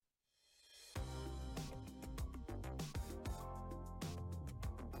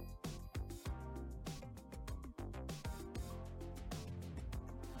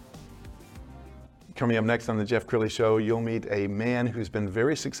Coming up next on the Jeff Crilley Show, you'll meet a man who's been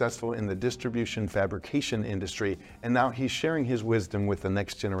very successful in the distribution fabrication industry, and now he's sharing his wisdom with the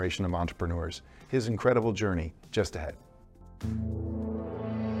next generation of entrepreneurs. His incredible journey just ahead.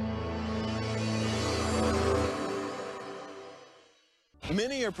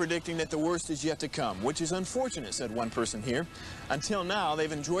 Many are predicting that the worst is yet to come, which is unfortunate, said one person here. Until now,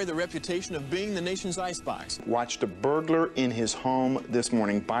 they've enjoyed the reputation of being the nation's icebox. Watched a burglar in his home this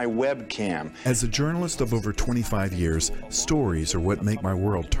morning by webcam. As a journalist of over 25 years, stories are what make my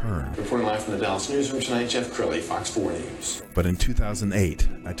world turn. Reporting live from the Dallas newsroom tonight, Jeff Crilley, Fox 4 News. But in 2008,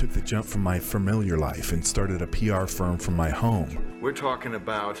 I took the jump from my familiar life and started a PR firm from my home. We're talking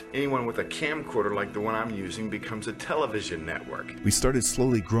about anyone with a camcorder like the one I'm using becomes a television network. We started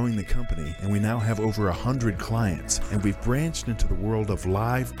slowly growing the company, and we now have over 100 clients, and we've branched into the world of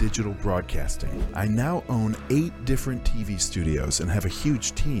live digital broadcasting. I now own 8 different TV studios and have a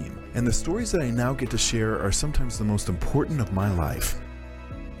huge team, and the stories that I now get to share are sometimes the most important of my life.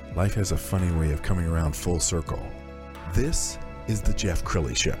 Life has a funny way of coming around full circle. This is the Jeff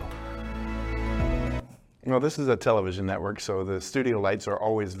Crilley Show. Well, this is a television network, so the studio lights are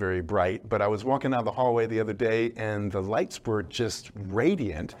always very bright, but I was walking down the hallway the other day and the lights were just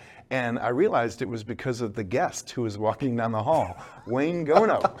radiant, and I realized it was because of the guest who was walking down the hall, Wayne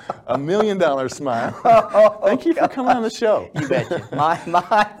Gono, $1 million smile. Thank you for coming on the show. You betcha.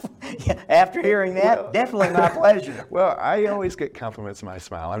 After hearing that, definitely my pleasure. Well, I always get compliments on my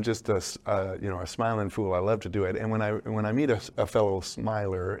smile. I'm just a smiling fool. I love to do it. And when I meet a fellow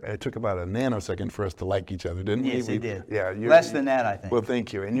smiler, it took about a nanosecond for us to like each other, didn't we? Yes, it did. Yeah, less than that, I think. Well,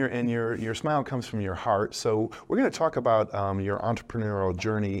 thank you. And your smile comes from your heart. So we're going to talk about your entrepreneurial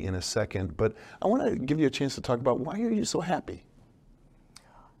journey in a second, but I want to give you a chance to talk about why are you so happy?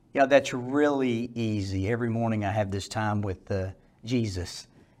 Yeah, that's really easy. Every morning I have this time with Jesus,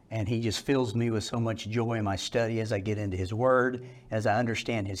 and he just fills me with so much joy in my study as I get into his word, as I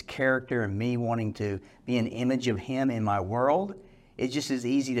understand his character and me wanting to be an image of him in my world. It just is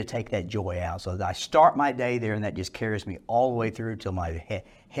easy to take that joy out. So I start my day there, and that just carries me all the way through till my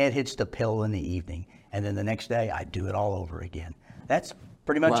head hits the pillow in the evening. And then the next day I do it all over again. That's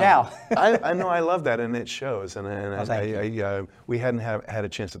pretty much how. I know, I love that, and it shows. And we hadn't had a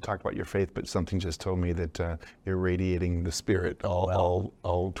chance to talk about your faith, but something just told me that you're radiating the Spirit all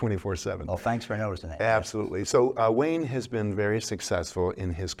 24/7. Well, thanks for noticing that. Absolutely. So Wayne has been very successful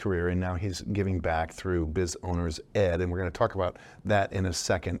in his career, and now he's giving back through Biz Owners Ed, and we're going to talk about that in a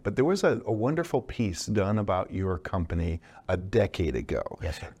second. But there was a wonderful piece done about your company a decade ago.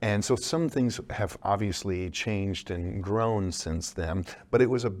 Yes, sir. And so some things have obviously changed and grown since then, but it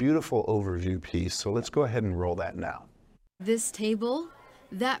was a beautiful overview piece. So let's go ahead and roll that now. This table,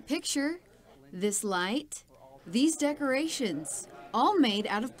 that picture, this light, these decorations, all made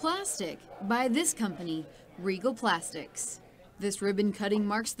out of plastic by this company, Regal Plastics. This ribbon cutting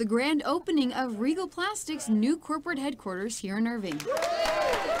marks the grand opening of Regal Plastics' new corporate headquarters here in Irving.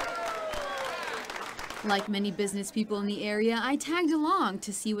 Like many business people in the area, I tagged along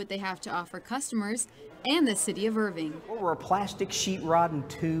to see what they have to offer customers and the city of Irving. We're a plastic sheet rod and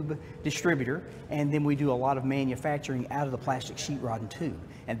tube distributor, and then we do a lot of manufacturing out of the plastic sheet rod and tube.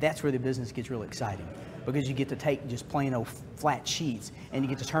 And that's where the business gets really exciting, because you get to take just plain old flat sheets and you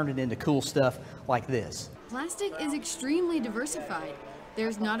get to turn it into cool stuff like this. Plastic is extremely diversified.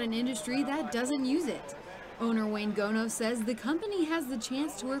 There's not an industry that doesn't use it. Owner Wayne Gono says the company has the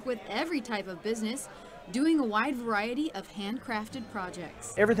chance to work with every type of business, doing a wide variety of handcrafted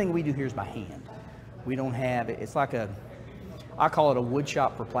projects. Everything we do here is by hand. We don't have, it's like I call it a wood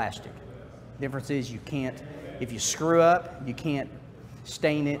shop for plastic. Difference is you can't, if you screw up, you can't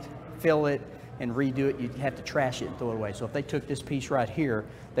stain it, fill it, and redo it. You'd have to trash it and throw it away. So if they took this piece right here,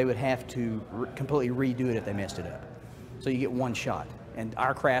 they would have to completely redo it if they messed it up. So you get one shot. And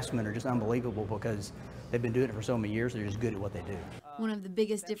our craftsmen are just unbelievable because they've been doing it for so many years, they're just good at what they do. One of the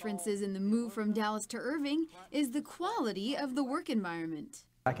biggest differences in the move from Dallas to Irving is the quality of the work environment.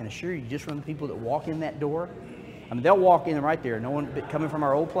 I can assure you, just from the people that walk in that door, I mean, they'll walk in right there, no one coming from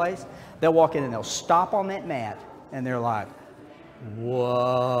our old place, they'll walk in and they'll stop on that mat and they're like,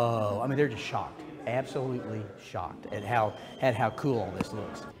 whoa. I mean, they're just shocked, absolutely shocked at how cool all this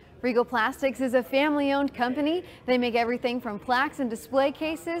looks. Regal Plastics is a family-owned company. They make everything from plaques and display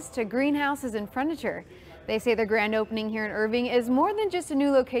cases to greenhouses and furniture. They say their grand opening here in Irving is more than just a new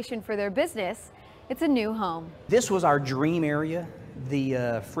location for their business. It's a new home. This was our dream area,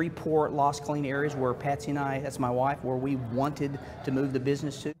 the Freeport, Lost Clean areas where Patsy and I, that's my wife, where we wanted to move the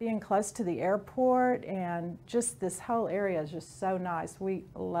business to. Being close to the airport and just this whole area is just so nice. We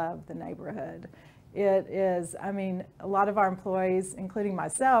love the neighborhood. It is, I mean, a lot of our employees, including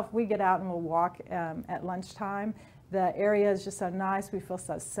myself, we get out and we'll walk at lunchtime. The area is just so nice. We feel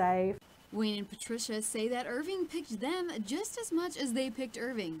so safe. Wayne and Patricia say that Irving picked them just as much as they picked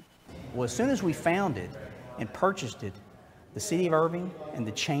Irving. Well, as soon as we found it and purchased it, the city of Irving and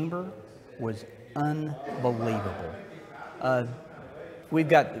the chamber was unbelievable. We've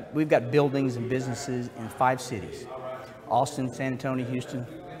got buildings and businesses in 5 cities: Austin, San Antonio, Houston,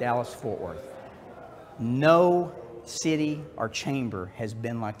 Dallas, Fort Worth. No city or chamber has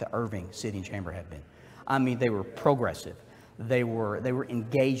been like the Irving City and Chamber have been. I mean, they were progressive. They were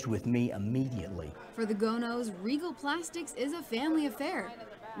engaged with me immediately. For the Gonos, Regal Plastics is a family affair.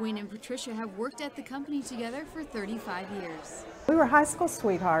 Wayne and Patricia have worked at the company together for 35 years. We were high school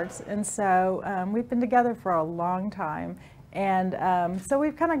sweethearts, and so we've been together for a long time. And so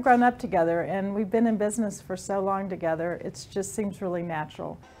we've kind of grown up together, and we've been in business for so long together, it just seems really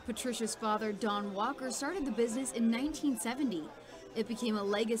natural. Patricia's father, Don Walker, started the business in 1970. It became a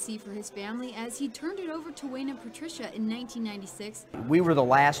legacy for his family as he turned it over to Wayne and Patricia in 1996. We were the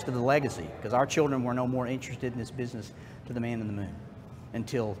last of the legacy because our children were no more interested in this business to the man in the moon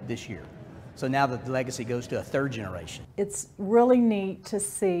until this year. So now that the legacy goes to a 3rd generation. It's really neat to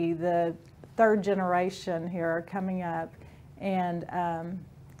see the 3rd generation here coming up, and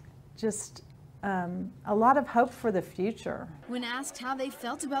just a lot of hope for the future. When asked how they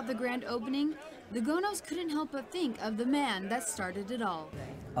felt about the grand opening, the Gonos couldn't help but think of the man that started it all.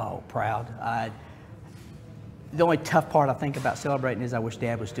 Oh, proud. The only tough part I think about celebrating is I wish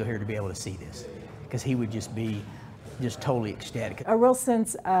Dad was still here to be able to see this, because he would just be totally ecstatic. A real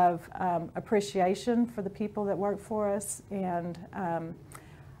sense of appreciation for the people that work for us, and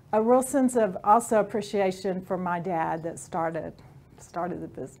a real sense of also appreciation for my dad that started the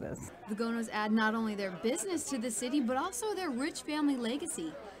business. The Gonos add not only their business to the city, but also their rich family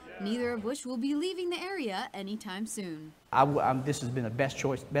legacy, neither of which will be leaving the area anytime soon. This has been the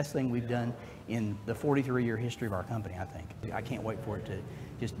best thing we've done in the 43-year history of our company, I think. I can't wait for it to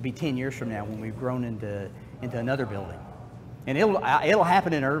just be 10 years from now when we've grown into another building. And it'll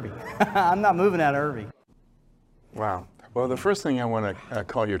happen in Irving. I'm not moving out of Irving. Wow. Well, the first thing I want to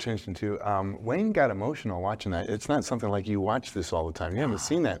call your attention to, Wayne got emotional watching that. It's not something like you watch this all the time. You haven't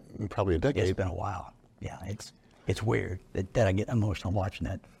seen that in probably a decade. It's been a while. Yeah, it's weird that I get emotional watching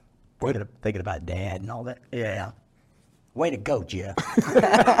that. Thinking about Dad and all that. Yeah. Way to go, Jeff.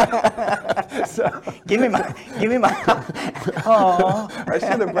 So, give me my. Oh, I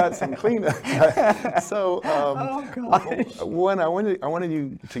should have brought some cleanup. So, one, I wanted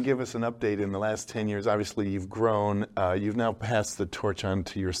you to give us an update in the last 10 years. Obviously, you've grown. You've now passed the torch on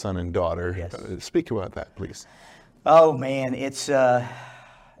to your son and daughter. Yes. Speak about that, please. Oh man, it's a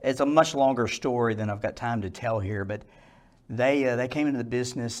much longer story than I've got time to tell here, but. They came into the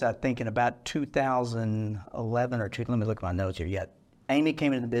business, I think, in about 2011 or let me look at my notes here. Yeah, Amy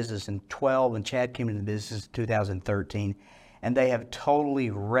came into the business in 12, and Chad came into the business in 2013, and they have totally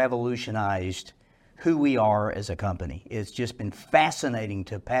revolutionized who we are as a company. It's just been fascinating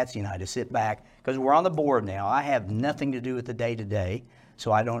to Patsy and I to sit back, because we're on the board now. I have nothing to do with the day-to-day,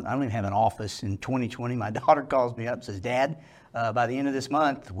 so I don't even have an office. In 2020, my daughter calls me up and says, Dad, by the end of this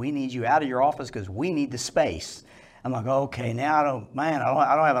month, we need you out of your office because we need the space. I'm like, okay, now I don't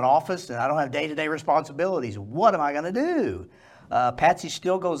have an office and I don't have day-to-day responsibilities. What am I going to do? Patsy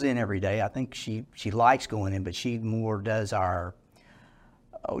still goes in every day. I think she likes going in, but she more does our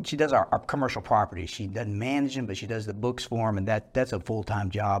commercial properties. She doesn't manage them, but she does the books for them, and that's a full-time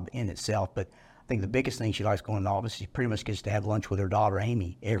job in itself. But I think the biggest thing she likes going in the office, she pretty much gets to have lunch with her daughter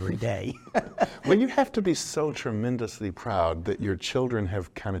Amy every day. Well, you have to be so tremendously proud that your children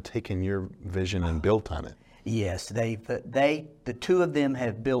have kind of taken your vision and built on it. Yes, the two of them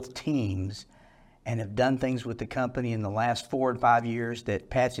have built teams and have done things with the company in the last 4 and 5 years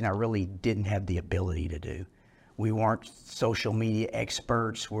that Patsy and I really didn't have the ability to do. We weren't social media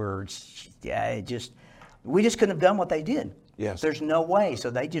experts. We just couldn't have done what they did. Yes. There's no way.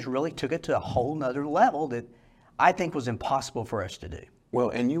 So they just really took it to a whole nother level that I think was impossible for us to do.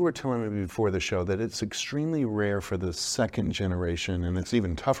 Well, and you were telling me before the show that it's extremely rare for the 2nd generation, and it's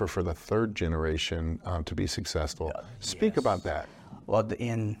even tougher for the 3rd generation to be successful. Speak about that. Well,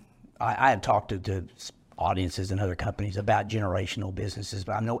 I have talked to audiences and other companies about generational businesses,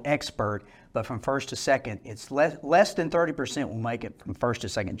 but I'm no expert. But from 1st to 2nd, it's less than 30% will make it from 1st to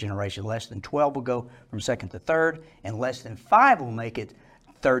 2nd generation. Less than 12 will go from 2nd to 3rd, and less than 5 will make it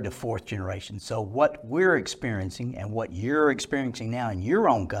 3rd to 4th generation. So what we're experiencing and what you're experiencing now in your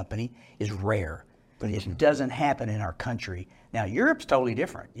own company is rare. But it doesn't happen in our country. Now, Europe's totally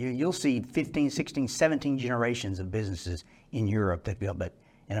different. You'll see 15, 16, 17 generations of businesses in Europe that build, but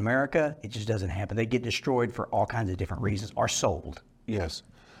In America, it just doesn't happen. They get destroyed for all kinds of different reasons or sold. Yes.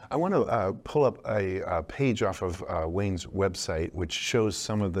 I want to pull up a page off of Wayne's website, which shows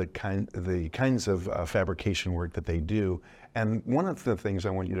some of the kinds of fabrication work that they do. And one of the things I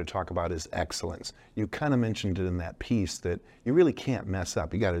want you to talk about is excellence. You kind of mentioned it in that piece that you really can't mess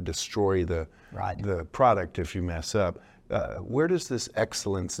up. You got to destroy the product if you mess up. Where does this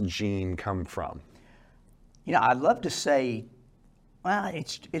excellence gene come from? You know, I'd love to say, well,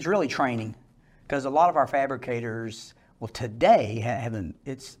 it's really training, because a lot of our fabricators, well, today haven't.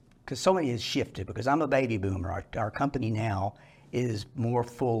 It's because so many has shifted. Because I'm a baby boomer. Our company now is more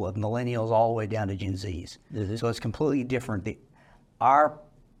full of millennials all the way down to Gen Zs. Mm-hmm. So it's completely different. Our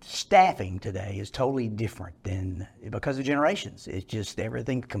staffing today is totally different than because of generations. It's just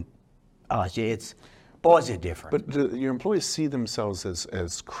everything. It's boy, is it different. But do your employees see themselves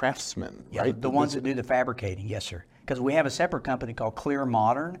as craftsmen, right? The ones that do the fabricating, yes, sir. Because we have a separate company called Clear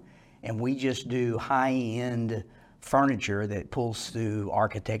Modern, and we just do high-end furniture that pulls through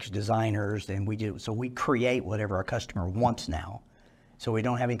architects, designers, and we create whatever our customer wants now. So we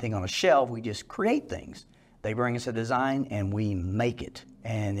don't have anything on a shelf, we just create things. They bring us a design and we make it.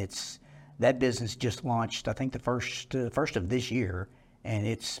 And that business just launched, I think the first of this year, and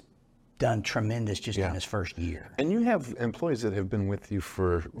it's done tremendous just in its first year. And you have employees that have been with you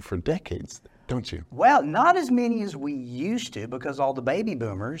for decades, don't you? Well, not as many as we used to, because all the baby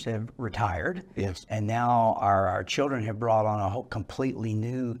boomers have retired. Yes. And now our children have brought on a whole completely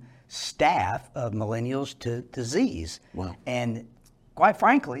new staff of millennials to Zs. Wow. And quite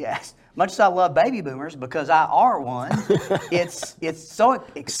frankly, as much as I love baby boomers, because I are one, it's so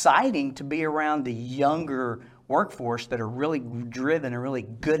exciting to be around the younger workforce that are really driven and really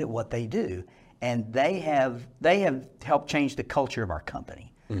good at what they do. And they have helped change the culture of our company.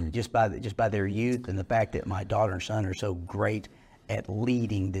 Just by their youth and the fact that my daughter and son are so great at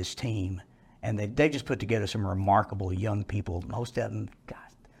leading this team. And they just put together some remarkable young people. Most of them, God,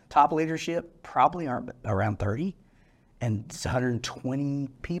 top leadership probably aren't around 30. And it's 120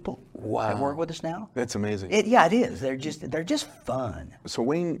 people that work with us now. That's amazing. It is. They're just fun. So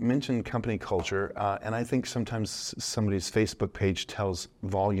Wayne mentioned company culture, and I think sometimes somebody's Facebook page tells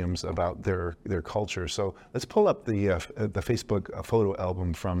volumes about their culture. So let's pull up the Facebook photo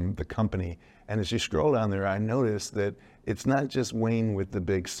album from the company. And as you scroll down there, I noticed that it's not just Wayne with the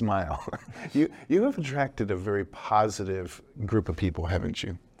big smile. You have attracted a very positive group of people, haven't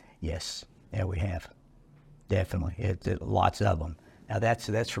you? Yes. Yeah, we have. Definitely, lots of them. Now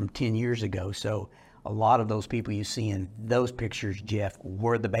that's from 10 years ago. So a lot of those people you see in those pictures, Jeff,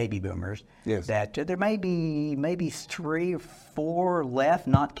 were the baby boomers. Yes. That there may be maybe 3 or 4 left,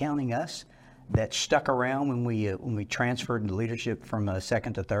 not counting us, that stuck around when we transferred the leadership from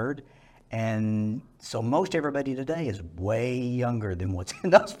second to third. And so most everybody today is way younger than what's in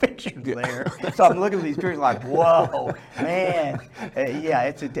those pictures there. So I'm looking at these pictures like, whoa, man.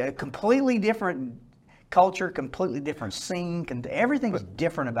 It's a completely different culture, completely different scene. Everything's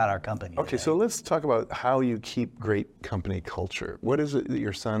different about our company Okay, today. so let's talk about how you keep great company culture. What is it that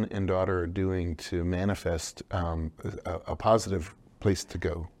your son and daughter are doing to manifest a positive place to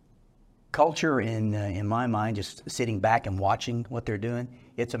go? Culture, in my mind, just sitting back and watching what they're doing.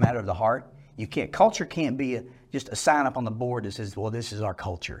 It's a matter of the heart. Culture can't be just a sign up on the board that says, well, this is our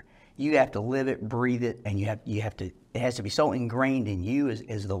culture. You have to live it, breathe it, and it has to be so ingrained in you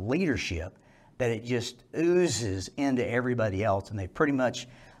as the leadership that it just oozes into everybody else. And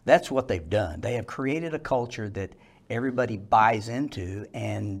that's what they've done. They have created a culture that everybody buys into,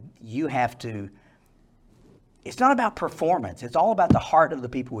 and you have to, it's not about performance. It's all about the heart of the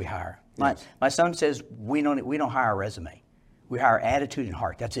people we hire. Yes. My son says, we don't hire a resume. We hire attitude and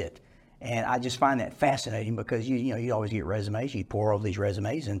heart. That's it. And I just find that fascinating, because you always get resumes. You pour over these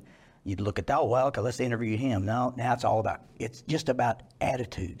resumes and you'd look at that, okay, let's interview him. No, now it's just about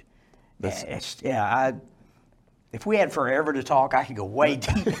attitude. If we had forever to talk, I could go way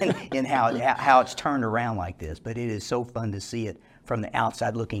deep in how it's turned around like this. But it is so fun to see it from the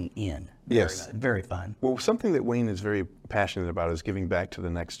outside looking in. Very fun. Well, something that Wayne is very passionate about is giving back to the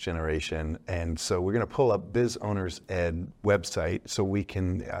next generation. And so we're going to pull up Biz Owners Ed website so we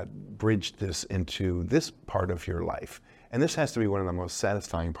can bridge this into this part of your life. And this has to be one of the most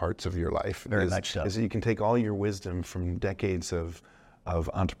satisfying parts of your life. Very much so. Is that you can take all your wisdom from decades of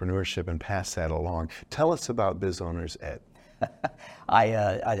entrepreneurship and pass that along. Tell us about Biz Owners Ed.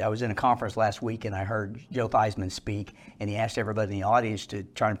 I was in a conference last week, and I heard Joe Theismann speak, and he asked everybody in the audience to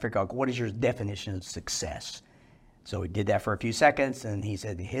try and figure out, what is your definition of success? So he did that for a few seconds, and he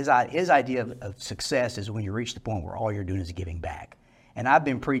said his idea of success is when you reach the point where all you're doing is giving back. And I've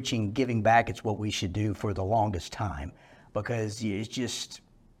been preaching giving back. It's what we should do for the longest time, because it's just,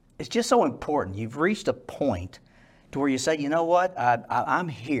 it's just so important. You've reached a point to where you say, you know what, I'm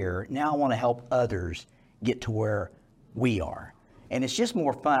here, now I want to help others get to where we are. And it's just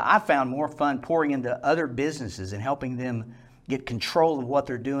more fun. I found more fun pouring into other businesses and helping them get control of what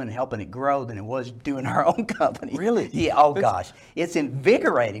they're doing and helping it grow than it was doing our own company. Really? Yeah, oh gosh. It's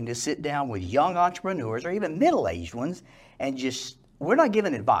invigorating to sit down with young entrepreneurs or even middle-aged ones and we're not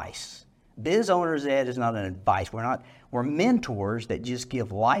giving advice. Biz Owners Ed is not an advice. We're mentors that just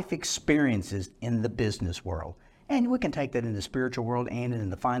give life experiences in the business world. And we can take that in the spiritual world and in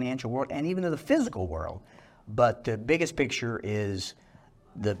the financial world and even in the physical world. But the biggest picture is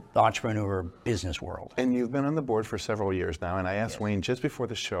the entrepreneur business world. And you've been on the board for several years now, and I asked Wayne just before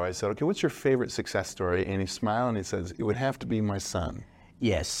the show, I said, okay, what's your favorite success story? And he smiled and he says, it would have to be my son.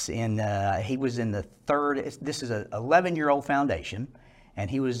 Yes, and he was in the this is an 11-year-old foundation, and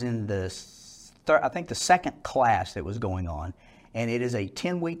he was in the second class that was going on. And it is a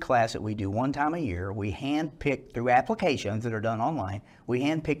 10-week class that we do one time a year. We handpick through applications that are done online. We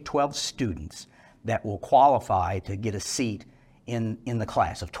handpick 12 students that will qualify to get a seat in the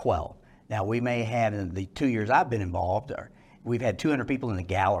class of 12. Now, we may have, in the 2 years I've been involved, we've had 200 people in the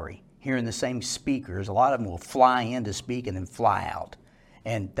gallery hearing the same speakers. A lot of them will fly in to speak and then fly out.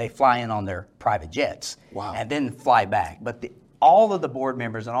 And they fly in on their private jets. Wow. And then fly back. But all of the board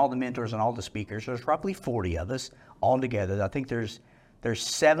members and all the mentors and all the speakers, there's roughly 40 of us all together. I think there's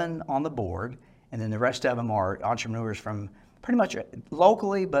 7 on the board, and then the rest of them are entrepreneurs from pretty much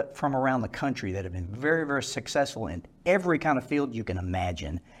locally, but from around the country that have been very, very successful in every kind of field you can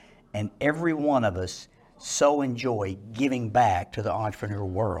imagine. And every one of us so enjoy giving back to the entrepreneur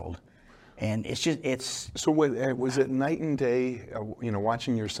world. And So was it night and day,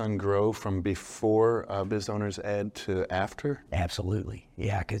 watching your son grow from before Biz Owners Ed to after? Absolutely,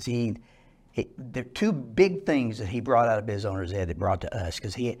 yeah, because there are 2 big things that he brought out of Biz Owners Ed that brought to us,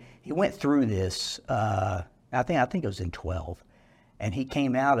 because he went through this, I think it was in 12, and he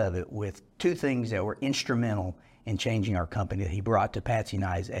came out of it with 2 things that were instrumental in changing our company that he brought to Patsy and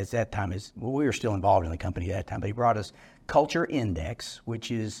I at that time. We were still involved in the company at that time, but he brought us Culture Index, which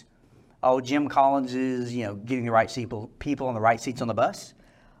is, Jim Collins is, getting the right people on the right seats on the bus.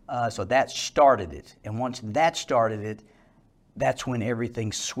 So that started it. And once that started it, that's when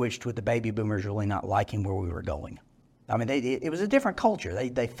everything switched with the baby boomers really not liking where we were going. I mean, it was a different culture.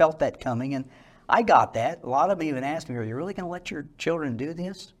 They felt that coming, and I got that. A lot of them even asked me, are you really going to let your children do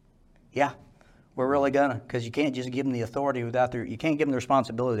this? Yeah, we're really going to, because you can't just give them the authority you can't give them the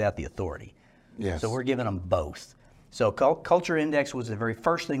responsibility without the authority. Yes. So we're giving them both. So Culture Index was the very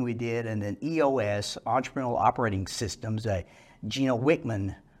first thing we did, and then EOS, Entrepreneurial Operating Systems, a Gino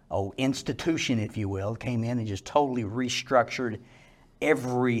Wickman institution, if you will, came in and just totally restructured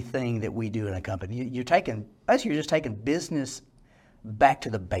everything that we do in a company. You're just taking business back to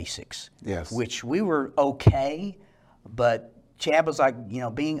the basics. Yes. Which we were okay, but Chad was like,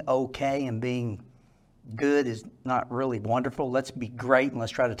 being okay and being good is not really wonderful. Let's be great, and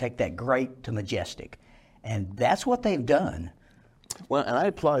let's try to take that great to majestic. And that's what they've done. Well, and I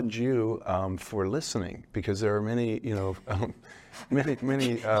applaud you for listening, because there are many,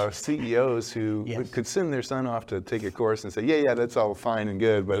 many CEOs who could send their son off to take a course and say, yeah, that's all fine and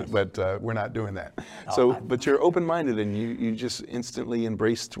good, but we're not doing that. But you're open-minded, and you just instantly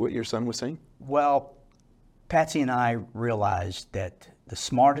embraced what your son was saying? Well, Patsy and I realized that the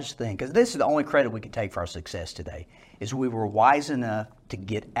smartest thing, because this is the only credit we can take for our success today, is we were wise enough to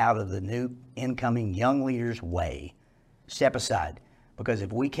get out of the new incoming young leaders' way. Step aside. Because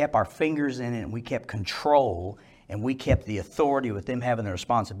if we kept our fingers in it and we kept control and we kept the authority with them having the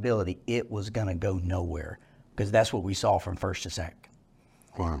responsibility, it was going to go nowhere. Because that's what we saw from first to second.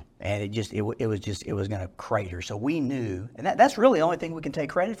 Wow. And it was going to crater. So we knew, and that's really the only thing we can take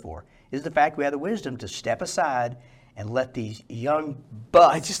credit for, is the fact we had the wisdom to step aside and let these young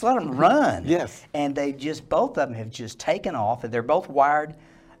bucks, just let them run. Yes. And both of them have just taken off, and they're both wired.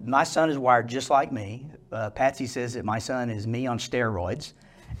 My son is wired just like me. Patsy says that my son is me on steroids.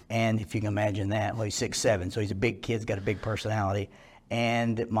 And if you can imagine that, well, he's 6'7", so he's a big kid, he's got a big personality.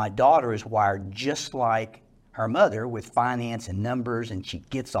 And my daughter is wired just like her mother with finance and numbers, and she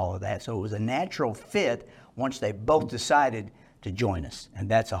gets all of that. So it was a natural fit once they both decided to join us. And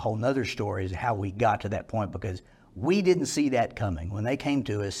that's a whole nother story, is how we got to that point, because we didn't see that coming. When they came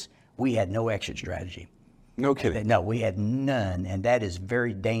to us, we had no exit strategy. No kidding. No, we had none, and that is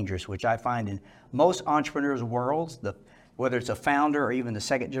very dangerous, which I find in most entrepreneurs' worlds, whether it's a founder or even the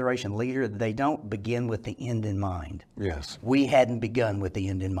second-generation leader, they don't begin with the end in mind. Yes. We hadn't begun with the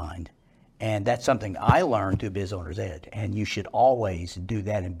end in mind, and that's something I learned through Biz Owners Ed, and you should always do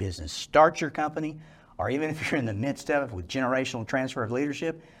that in business. Start your company, or even if you're in the midst of it with generational transfer of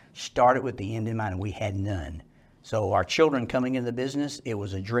leadership, started with the end in mind, and we had none. So our children coming into the business, it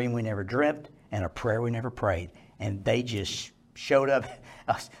was a dream we never dreamt and a prayer we never prayed. And they just showed up.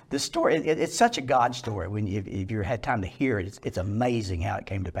 The story, it's such a God story. When if you had time to hear it, it's amazing how it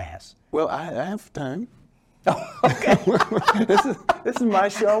came to pass. Well, I have time. Oh, okay. this is my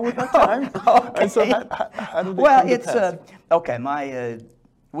show with my time. Okay. And so how did it Well, come to it's pass? okay.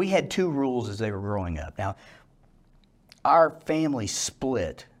 We had 2 rules as they were growing up. Now, our family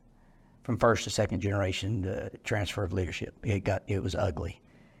split from first to second generation transfer of leadership. It was ugly.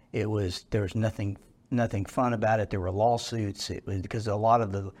 There was nothing fun about it. There were lawsuits. It was because a lot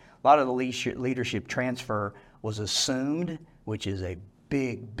of the leadership transfer was assumed, which is a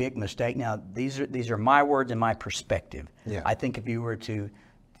big mistake. Now these are my words and my perspective. Yeah. I think if you were to,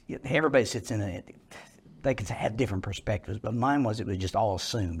 everybody sits in it. They could have different perspectives, but mine was it was just all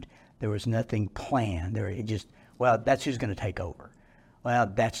assumed. There was nothing planned. That's who's going to take over.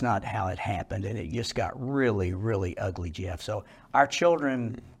 Well, that's not how it happened, and it just got really, really ugly, Jeff. So our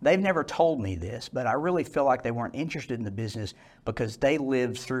children, they've never told me this, but I really feel like they weren't interested in the business because they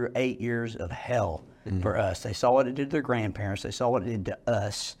lived through 8 years of hell for us. They saw what it did to their grandparents. They saw what it did to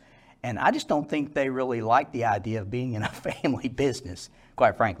us. And I just don't think they really liked the idea of being in a family business,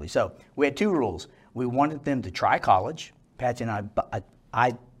 quite frankly. So we had 2 rules. We wanted them to try college. Patsy and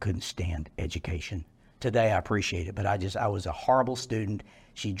I couldn't stand education. Today I appreciate it, but I was a horrible student.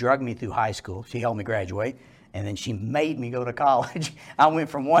 She drugged me through high school. She helped me graduate, and then she made me go to college. I went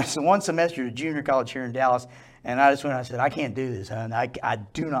from one semester to junior college here in Dallas, and I said, I can't do this, hon. I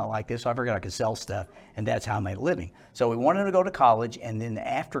do not like this, so I figured I could sell stuff, and that's how I made a living. So we wanted them to go to college, and then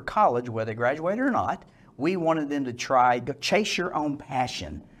after college, whether they graduated or not, we wanted them to chase your own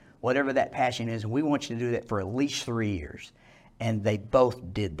passion, whatever that passion is, and we want you to do that for at least 3 years. And they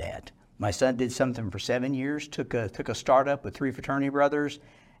both did that. My son did something for 7 years, took a startup with 3 fraternity brothers,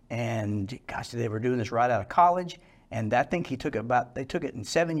 and gosh, they were doing this right out of college. And I think they took it in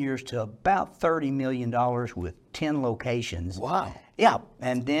 7 years to about $30 million with 10 locations. Wow. Yeah.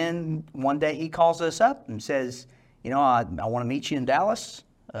 And then one day he calls us up and says, I want to meet you in Dallas.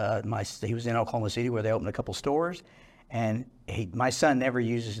 He was in Oklahoma City where they opened a couple stores. And my son never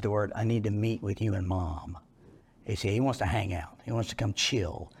uses the word, I need to meet with you and Mom. He wants to hang out. He wants to come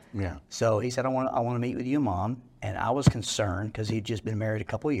chill. Yeah. So he said, I want to meet with you and Mom. And I was concerned because he'd just been married a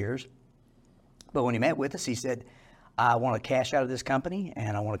couple of years. But when he met with us, he said, I want to cash out of this company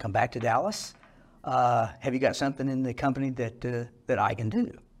and I want to come back to Dallas. Have you got something in the company that I can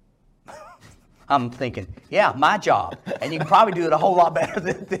do? I'm thinking, yeah, my job. And you can probably do it a whole lot better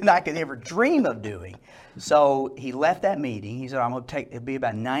than I could ever dream of doing. So he left that meeting. He said, it'll be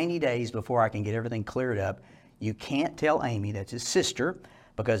about 90 days before I can get everything cleared up. You can't tell Amy, that's his sister,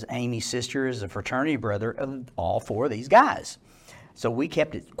 because Amy's sister is a fraternity brother of all 4 of these guys. So we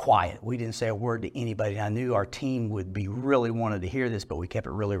kept it quiet. We didn't say a word to anybody. I knew our team would be really wanted to hear this, but we kept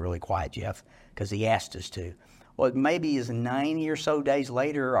it really, really quiet, Jeff, because he asked us to. Well, maybe is 90 or so days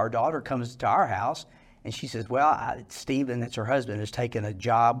later, our daughter comes to our house, and she says, Stephen, that's her husband, has taken a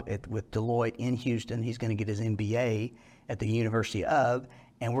job with Deloitte in Houston. He's going to get his MBA at the University of,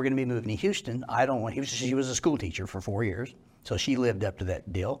 and we're going to be moving to Houston. She was a school teacher for 4 years, so she lived up to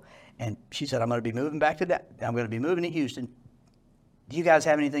that deal. And she said, I'm going to be moving back to that. I'm going to be moving to Houston. Do you guys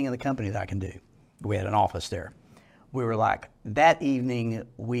have anything in the company that I can do? We had an office there. We were like, that evening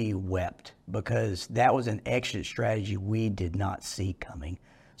we wept because that was an exit strategy we did not see coming.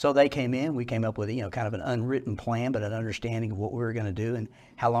 So they came in, we came up with kind of an unwritten plan, but an understanding of what we were going to do and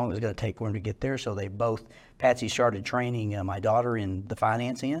how long it was going to take for them to get there. So Patsy started training my daughter in the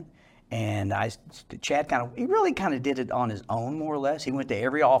finance end, and Chad he really kind of did it on his own more or less. He went to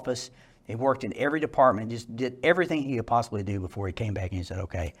every office, he worked in every department, just did everything he could possibly do before he came back and he said,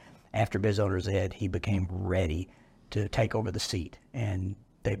 okay, after Biz Owner's Ed, he became ready to take over the seat. And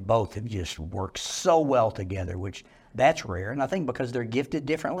they both have just worked so well together, which that's rare. And I think because they're gifted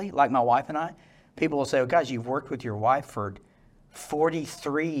differently, like my wife and I, people will say, oh, guys, you've worked with your wife for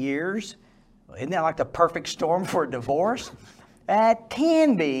 43 years. Isn't that like the perfect storm for a divorce? That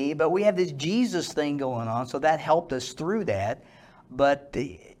can be, but we have this Jesus thing going on, so that helped us through that. But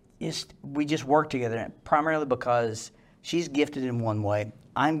we just work together, primarily because she's gifted in one way,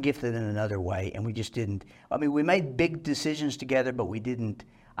 I'm gifted in another way, and we just didn't. We made big decisions together, but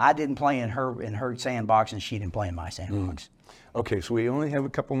I didn't play in her sandbox, and she didn't play in my sandbox. Okay, so we only have a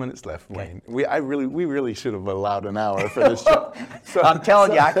couple minutes left, Wayne. We really should have allowed an hour for this show. So, I'm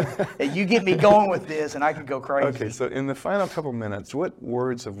telling you, you get me going with this, and I could go crazy. Okay, so in the final couple minutes, what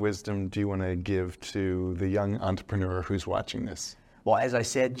words of wisdom do you want to give to the young entrepreneur who's watching this? Well, as I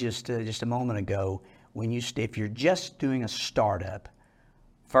said just a moment ago, if you're just doing a startup,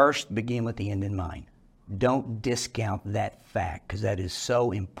 First, begin with the end in mind. Don't discount that fact, because that is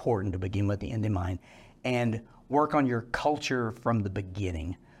so important to begin with the end in mind. And work on your culture from the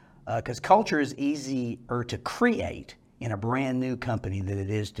beginning, because culture is easier to create in a brand new company than it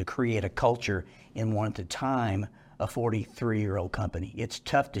is to create a culture in one at a time, a 43-year-old company. It's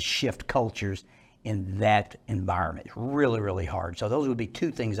tough to shift cultures in that environment. Really, really hard. So those would be two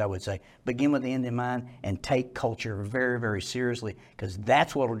things I would say. Begin with the end in mind and take culture very, very seriously, because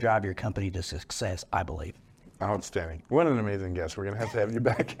that's what will drive your company to success, I believe. Outstanding. What an amazing guest. We're going to have you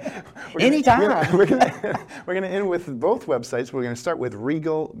back. Anytime. We're going to end with both websites. We're going to start with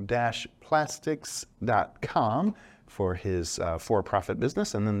regal-plastics.com for his for-profit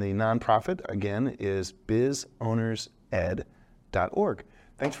business, and then the nonprofit, again, is bizownersed.org.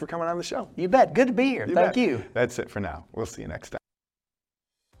 Thanks for coming on the show. You bet. Good to be here. Thank you. That's it for now. We'll see you next time.